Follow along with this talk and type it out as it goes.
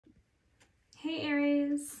Hey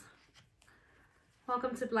Aries,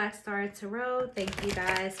 welcome to Black Star Tarot. Thank you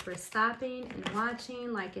guys for stopping and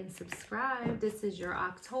watching, like and subscribe. This is your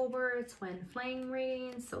October twin flame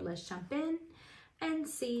reading, so let's jump in and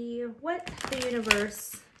see what the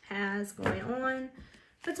universe has going on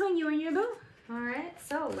between you and your boo. All right,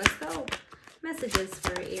 so let's go. Messages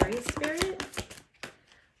for Aries spirit.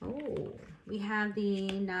 Oh, we have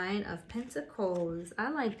the Nine of Pentacles.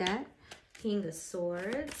 I like that. King of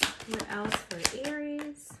Swords. What else for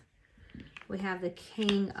Aries? We have the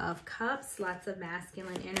King of Cups. Lots of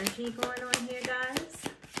masculine energy going on here, guys.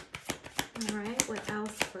 All right, what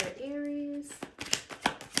else for Aries?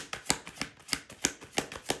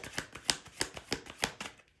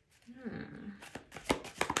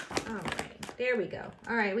 All right, there we go.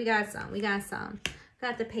 All right, we got some.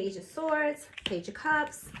 Got the Page of Swords, Page of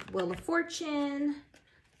Cups, Wheel of Fortune.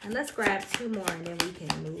 And let's grab two more and then we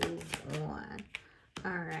can move on.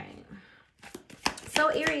 All right. So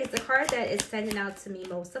Aries, the card that is standing out to me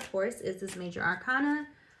most, of course, is this Major Arcana,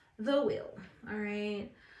 the Wheel. All right.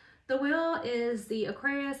 The Wheel is the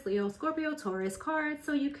Aquarius, Leo, Scorpio, Taurus card.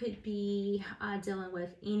 So you could be dealing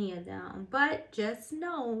with any of them. But just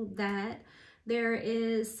know that there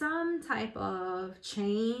is some type of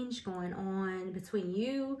change going on between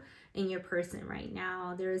you and your person right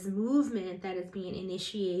now. There is movement that is being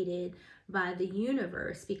initiated by the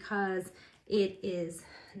universe because it is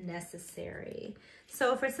necessary.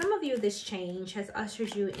 So for some of you, this change has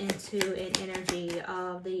ushered you into an energy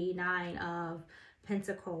of the Nine of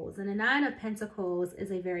Pentacles. And the Nine of Pentacles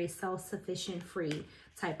is a very self-sufficient, free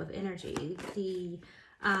type of energy. The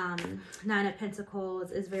Nine of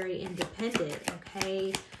Pentacles is very independent,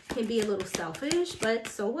 okay? Can be a little selfish, but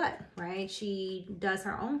so what, right? She does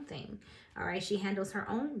her own thing, all right? She handles her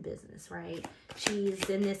own business, right? She's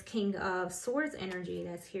in this King of Swords energy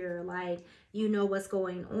that's here, like, you know what's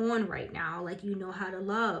going on right now. Like, you know how to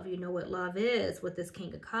love. You know what love is with this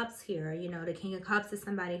King of Cups here. You know, the King of Cups is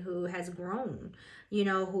somebody who has grown, you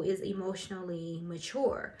know, who is emotionally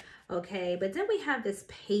mature, okay? But then we have this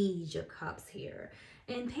Page of Cups here.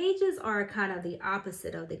 And pages are kind of the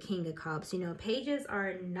opposite of the King of Cups. You know, pages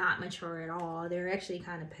are not mature at all. They're actually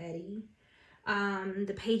kind of petty.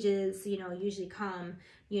 The pages, you know, usually come,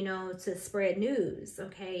 you know, to spread news,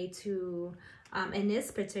 okay, to, in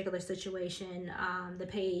this particular situation, the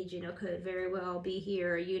page, you know, could very well be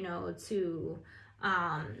here, you know, to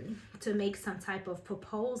make some type of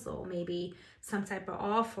proposal, maybe some type of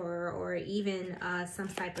offer, or even some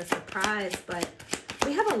type of surprise. But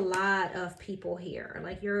we have a lot of people here.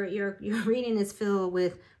 Like your reading is filled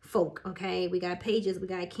with folk, okay? We got pages, we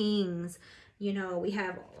got kings, you know, we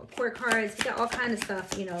have court cards, we got all kinds of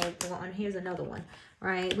stuff, you know, going on. Here's another one,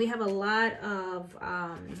 right? We have a lot of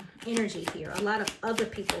energy here, a lot of other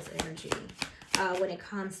people's energy when it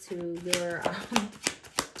comes to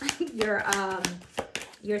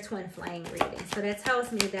your twin flame reading. So that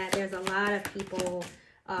tells me that there's a lot of people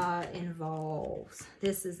involved.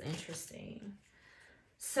 This is interesting.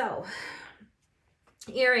 So,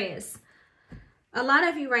 Aries, a lot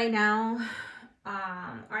of you right now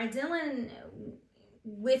are dealing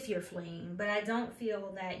with your flame, but I don't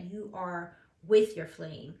feel that you are with your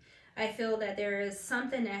flame. I feel that there is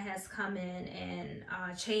something that has come in and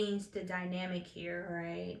changed the dynamic here,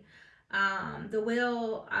 right? The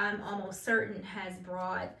Wheel, I'm almost certain, has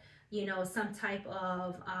brought, you know, some type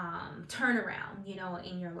of turnaround, you know,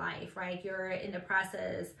 in your life, right? You're in the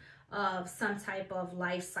process of some type of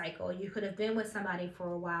life cycle. You could have been with somebody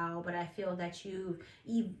for a while, but I feel that you've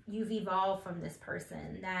evolved from this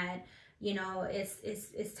person, that, you know,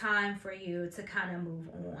 it's time for you to kind of move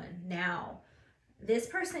on. Now, this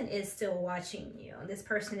person is still watching you. This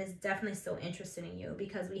person is definitely still interested in you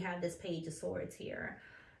because we have this Page of Swords here.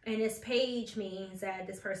 And this page means that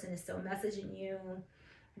this person is still messaging you.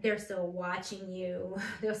 They're still watching you.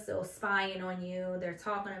 They're still spying on you. They're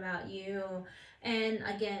talking about you. And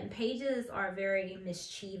again, pages are very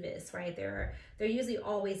mischievous, right? They're usually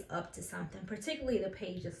always up to something, particularly the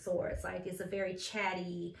Page of Swords. Like, it's a very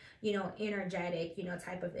chatty, you know, energetic, you know,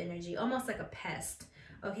 type of energy, almost like a pest.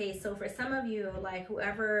 Okay, so for some of you, like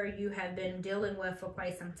whoever you have been dealing with for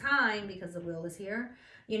quite some time, because the Wheel is here,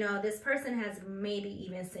 you know, this person has maybe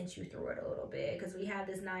even sent you through it a little bit, because we have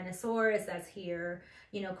this Nine of Swords that's here,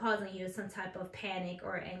 you know, causing you some type of panic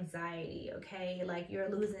or anxiety, okay? Like, you're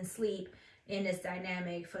losing sleep in this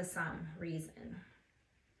dynamic for some reason.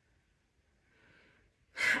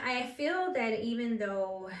 I feel that even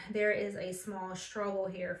though there is a small struggle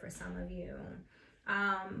here for some of you,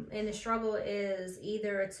 and the struggle is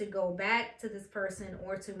either to go back to this person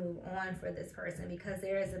or to move on for this person, because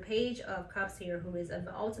there is a Page of Cups here who is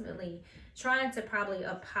ultimately trying to probably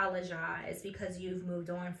apologize because you've moved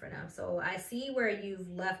on from them. So I see where you've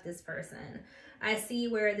left this person. I see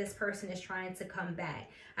where this person is trying to come back.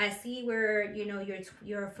 I see where, you know,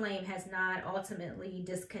 your flame has not ultimately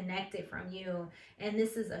disconnected from you. And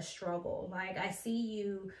this is a struggle. Like, I see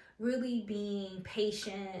you really being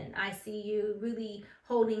patient. I see you really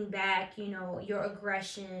holding back, you know, your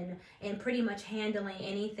aggression and pretty much handling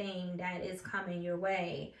anything that is coming your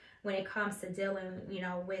way when it comes to dealing, you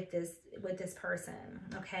know, with this person.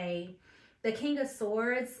 Okay. The King of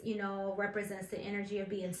Swords, you know, represents the energy of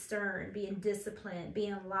being stern, being disciplined,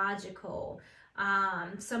 being logical.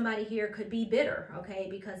 Somebody here could be bitter, okay,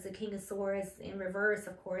 because the King of Swords in reverse,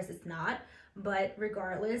 of course, it's not. But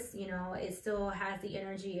regardless, you know, it still has the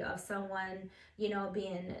energy of someone, you know,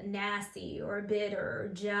 being nasty or bitter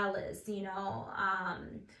or jealous, you know,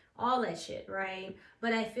 all that shit, right?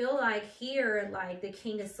 But I feel like here, like the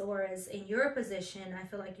King of Swords in your position, I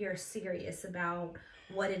feel like you're serious about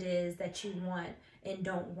what it is that you want and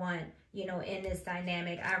don't want, you know, in this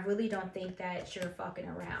dynamic. I really don't think that you're fucking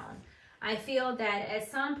around. I feel that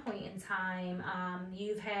at some point in time,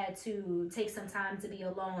 you've had to take some time to be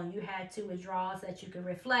alone. You had to withdraw so that you could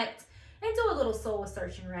reflect and do a little soul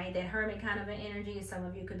searching, right? That hermit kind of an energy. Some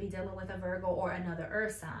of you could be dealing with a Virgo or another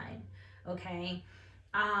earth sign, okay?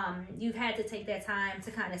 You've had to take that time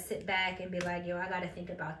to kind of sit back and be like, yo, I got to think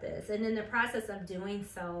about this. And in the process of doing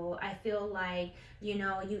so, I feel like, you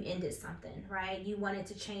know, you ended something, right? You wanted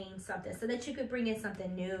to change something so that you could bring in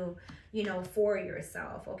something new, you know, for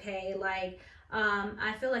yourself. Okay. Like,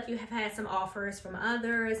 I feel like you have had some offers from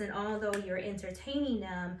others, and although you're entertaining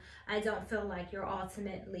them, I don't feel like you're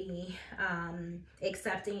ultimately,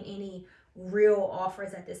 accepting any real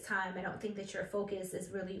offers at this time. I don't think that your focus is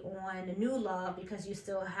really on the new love, because you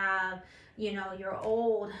still have, you know, your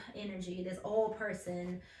old energy, this old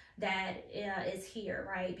person that is here,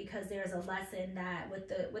 right? Because there's a lesson that with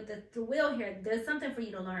the wheel here, there's something for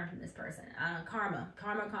you to learn from this person. Karma.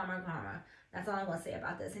 That's all I'm gonna say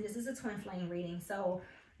about this. And this is a twin flame reading, so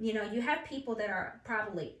you know, you have people that are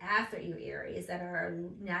probably after you, Aries, that are,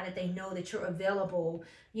 now that they know that you're available,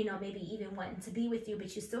 you know, maybe even wanting to be with you,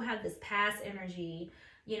 but you still have this past energy,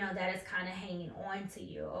 you know, that is kind of hanging on to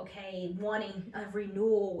you, okay? Wanting a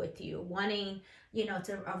renewal with you, wanting, you know,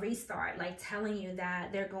 a restart, like telling you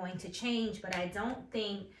that they're going to change. But I don't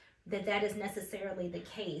think that that is necessarily the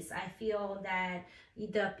case. I feel that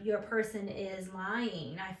your person is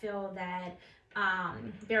lying. I feel that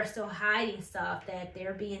they're still hiding stuff, that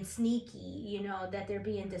they're being sneaky, you know, that they're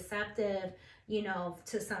being deceptive, you know,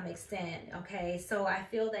 to some extent. Okay, so I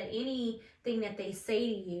feel that anything that they say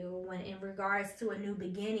to you when in regards to a new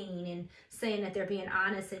beginning and saying that they're being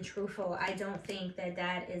honest and truthful, I don't think that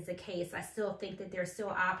that is the case. I still think that they're still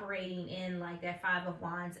operating in like that Five of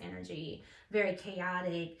Wands energy, very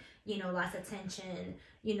chaotic, you know, lots of tension,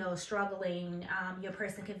 you know, struggling. Your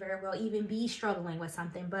person could very well even be struggling with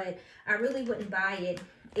something, but I really wouldn't buy it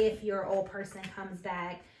if your old person comes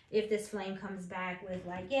back, if this flame comes back with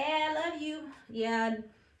like, yeah, I love you. Yeah,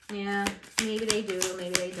 maybe they do,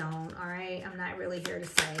 maybe they don't. All right, I'm not really here to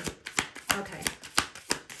say. Okay,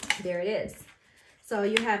 there it is. So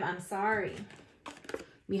you have I'm sorry.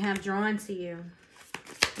 You have drawn to you.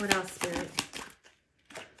 What else, Spirit?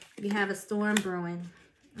 You have a storm brewing.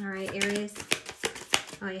 All right, Aries.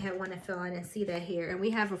 Oh, you had one to fill. I didn't see that here. And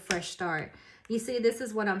we have a fresh start. You see, this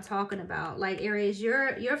is what I'm talking about. Like, Aries,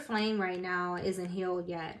 your flame right now isn't healed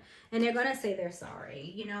yet. And they're going to say they're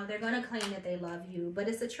sorry. You know, they're going to claim that they love you. But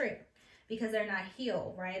it's a trick, because they're not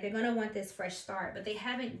healed, right? They're going to want this fresh start. But they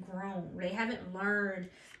haven't grown. They haven't learned,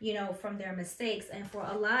 you know, from their mistakes. And for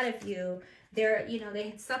a lot of you, you know,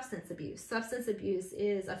 they had substance abuse. Substance abuse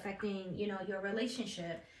is affecting, you know, your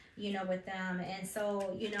relationship, you know, with them. And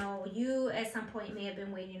so, you know, you at some point may have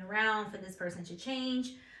been waiting around for this person to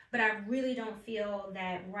change, but I really don't feel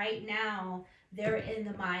that right now they're in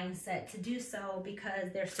the mindset to do so,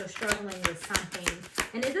 because they're still struggling with something.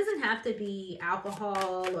 And it doesn't have to be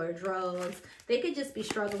alcohol or drugs. They could just be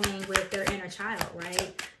struggling with their inner child,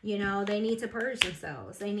 right? You know, they need to purge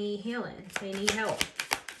themselves. They need healing. They need help.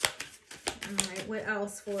 All right, what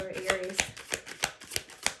else for Aries?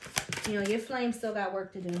 You know, your flame still got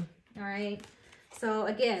work to do. All right. So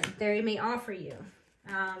again, they may offer you,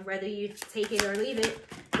 whether you take it or leave it,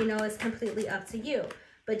 you know, it's completely up to you.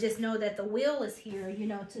 But just know that the wheel is here, you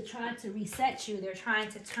know, to try to reset you. They're trying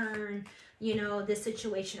to turn, you know, this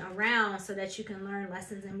situation around so that you can learn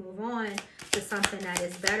lessons and move on to something that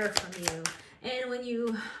is better from you. And when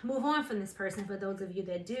you move on from this person, for those of you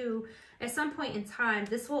that do, at some point in time,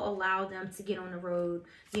 this will allow them to get on the road,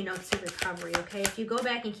 you know, to recovery, okay? If you go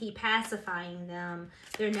back and keep pacifying them,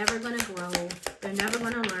 they're never going to grow. They're never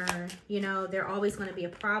going to learn. You know, they're always going to be a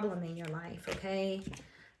problem in your life, okay?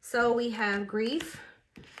 So we have grief,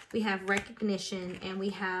 we have recognition, and we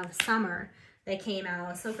have summer that came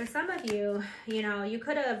out. So for some of you, you know, you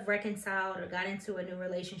could have reconciled or got into a new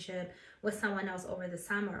relationship with someone else over the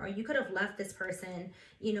summer, or you could have left this person,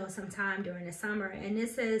 you know, sometime during the summer, and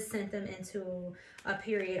this has sent them into a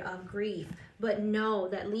period of grief. But know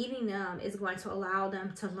that leaving them is going to allow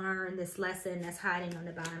them to learn this lesson that's hiding on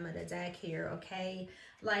the bottom of the deck here, okay?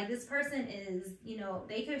 Like, this person is, you know,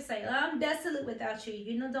 they could say, oh, I'm desolate without you,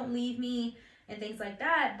 you know, don't leave me, and things like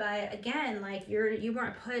that. But again, like, you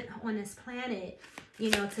weren't put on this planet,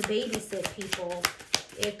 you know, to babysit people.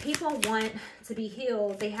 If people want to be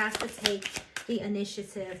healed, they have to take the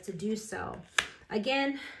initiative to do so.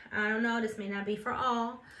 Again, I don't know, this may not be for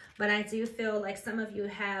all, but I do feel like some of you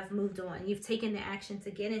have moved on. You've taken the action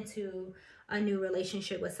to get into a new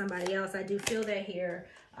relationship with somebody else. I do feel that here.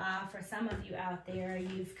 For some of you out there,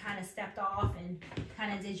 you've kind of stepped off and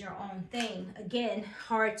kind of did your own thing. Again,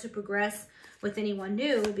 hard to progress with anyone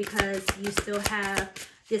new because you still have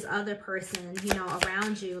this other person, you know,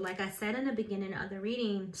 around you. Like I said in the beginning of the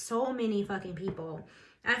reading, so many fucking people.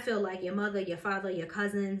 I feel like your mother, your father, your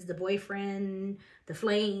cousins, the boyfriend, the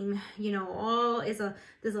flame, you know,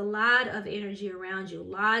 there's a lot of energy around you,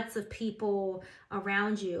 lots of people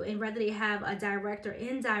around you. And whether they have a direct or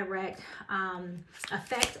indirect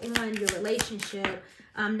effect on your relationship,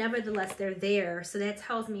 nevertheless, they're there. So that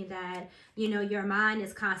tells me that, you know, your mind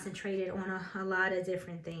is concentrated on a lot of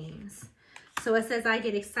different things. So it says, I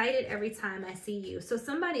get excited every time I see you. So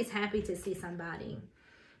somebody's happy to see somebody.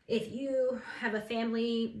 If you have a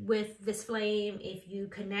family with this flame, if you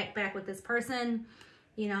connect back with this person,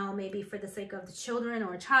 you know, maybe for the sake of the children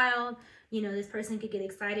or a child, you know, this person could get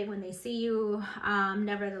excited when they see you.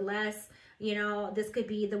 Nevertheless, you know, this could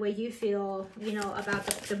be the way you feel, you know, about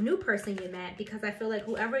the new person you met, because I feel like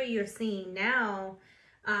whoever you're seeing now,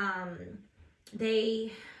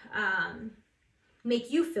 they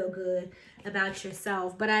make you feel good about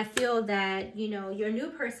yourself. But I feel that, you know, your new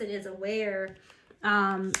person is aware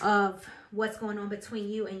of what's going on between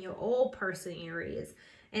you and your old person, Aries.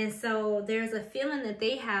 And so there's a feeling that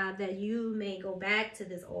they have that you may go back to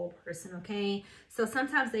this old person, okay? So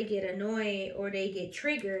sometimes they get annoyed or they get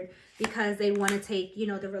triggered because they want to take, you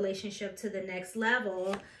know, the relationship to the next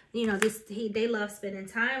level. You know, they love spending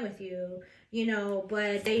time with you, you know,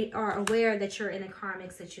 but they are aware that you're in a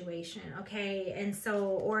karmic situation, okay? And so,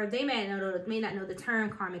 or they may not know the term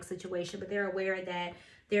karmic situation, but they're aware that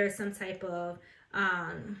there's some type of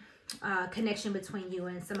connection between you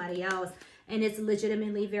and somebody else, and it's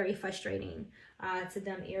legitimately very frustrating to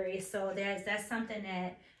them, Aries. So that's something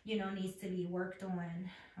that, you know, needs to be worked on,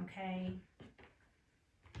 okay?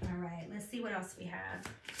 All right, let's see what else we have.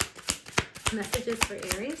 Messages for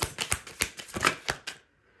Aries.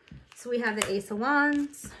 So we have the Ace of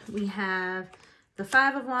Wands, we have the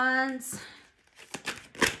Five of Wands,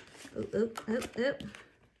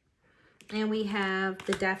 and we have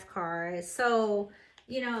the Death card. So,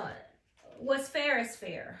 you know, what's fair is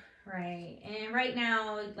fair, right? And right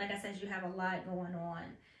now, like I said, you have a lot going on.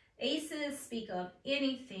 Aces speak of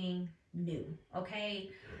anything new, okay?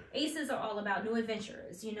 Aces are all about new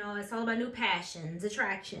adventures, you know, it's all about new passions,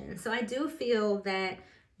 attractions. So I do feel that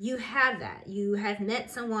you have that. You have met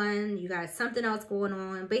someone, you got something else going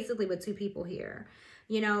on, basically with two people here,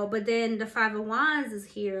 you know. But then the Five of Wands is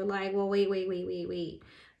here, like, well, wait.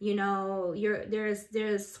 You know,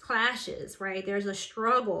 there's clashes, right? There's a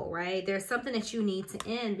struggle, right? There's something that you need to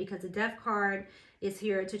end, because the Death card is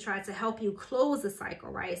here to try to help you close the cycle,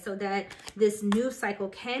 right? So that this new cycle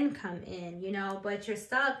can come in, you know, but you're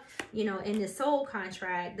stuck, you know, in this soul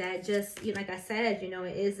contract that just, you know, like I said, you know,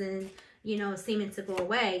 it isn't, you know, seeming to go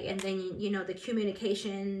away. And then, you know, the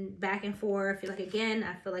communication back and forth, like, again,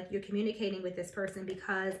 I feel like you're communicating with this person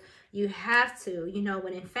because you have to, you know,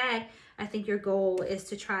 when in fact, I think your goal is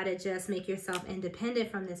to try to just make yourself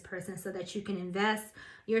independent from this person so that you can invest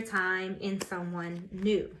your time in someone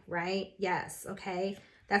new, right? Yes, okay?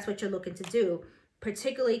 That's what you're looking to do.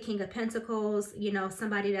 Particularly King of Pentacles, you know,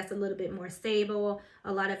 somebody that's a little bit more stable.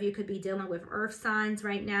 A lot of you could be dealing with earth signs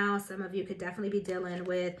right now. Some of you could definitely be dealing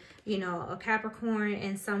with, you know, a Capricorn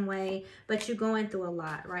in some way, but you're going through a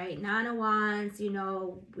lot, right? Nine of Wands, you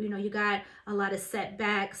know, you got a lot of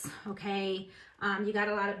setbacks, okay? You got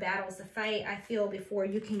a lot of battles to fight, I feel, before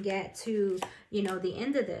you can get to, you know, the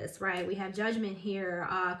end of this, right? We have Judgment here,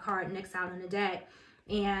 card next out on the deck.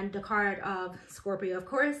 and the card of Scorpio, of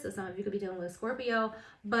course. So some of you could be dealing with Scorpio,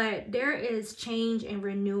 but there is change and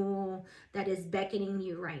renewal that is beckoning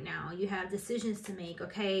you right now. You have decisions to make,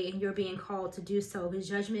 okay? And you're being called to do so. His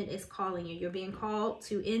judgment is calling you. You're being called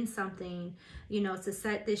to end something, you know, to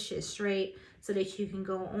set this shit straight so that you can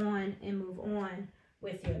go on and move on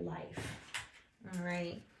with your life. All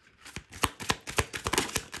right.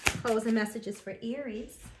 Closing messages for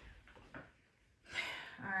Aries.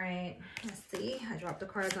 All right, let's see. I dropped the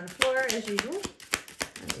cards on the floor as usual.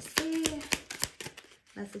 Let me see.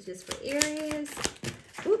 Messages for Aries.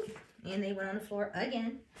 Oop, and they went on the floor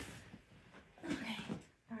again. Okay,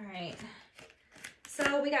 all right.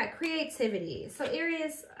 So we got creativity. So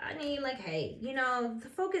Aries, I mean, like, hey, you know,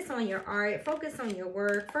 focus on your art, focus on your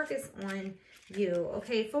work, focus on you,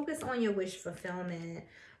 okay? Focus on your wish fulfillment.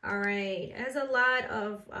 All right, there's a lot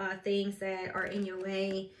of things that are in your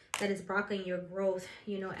way that is blocking your growth,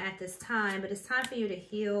 you know, at this time. But it's time for you to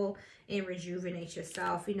heal and rejuvenate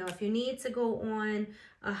yourself. You know, if you need to go on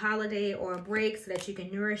a holiday or a break so that you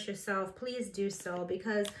can nourish yourself, please do so.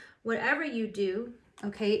 Because whatever you do,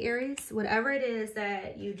 okay, Aries, whatever it is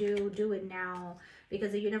that you do, do it now.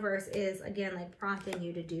 Because the universe is, again, like prompting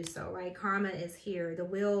you to do so, right? Karma is here. The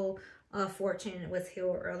wheel of fortune was here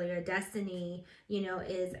earlier. Destiny, you know,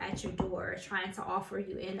 is at your door, trying to offer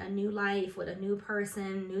you in a new life with a new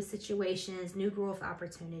person, new situations, new growth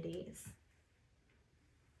opportunities.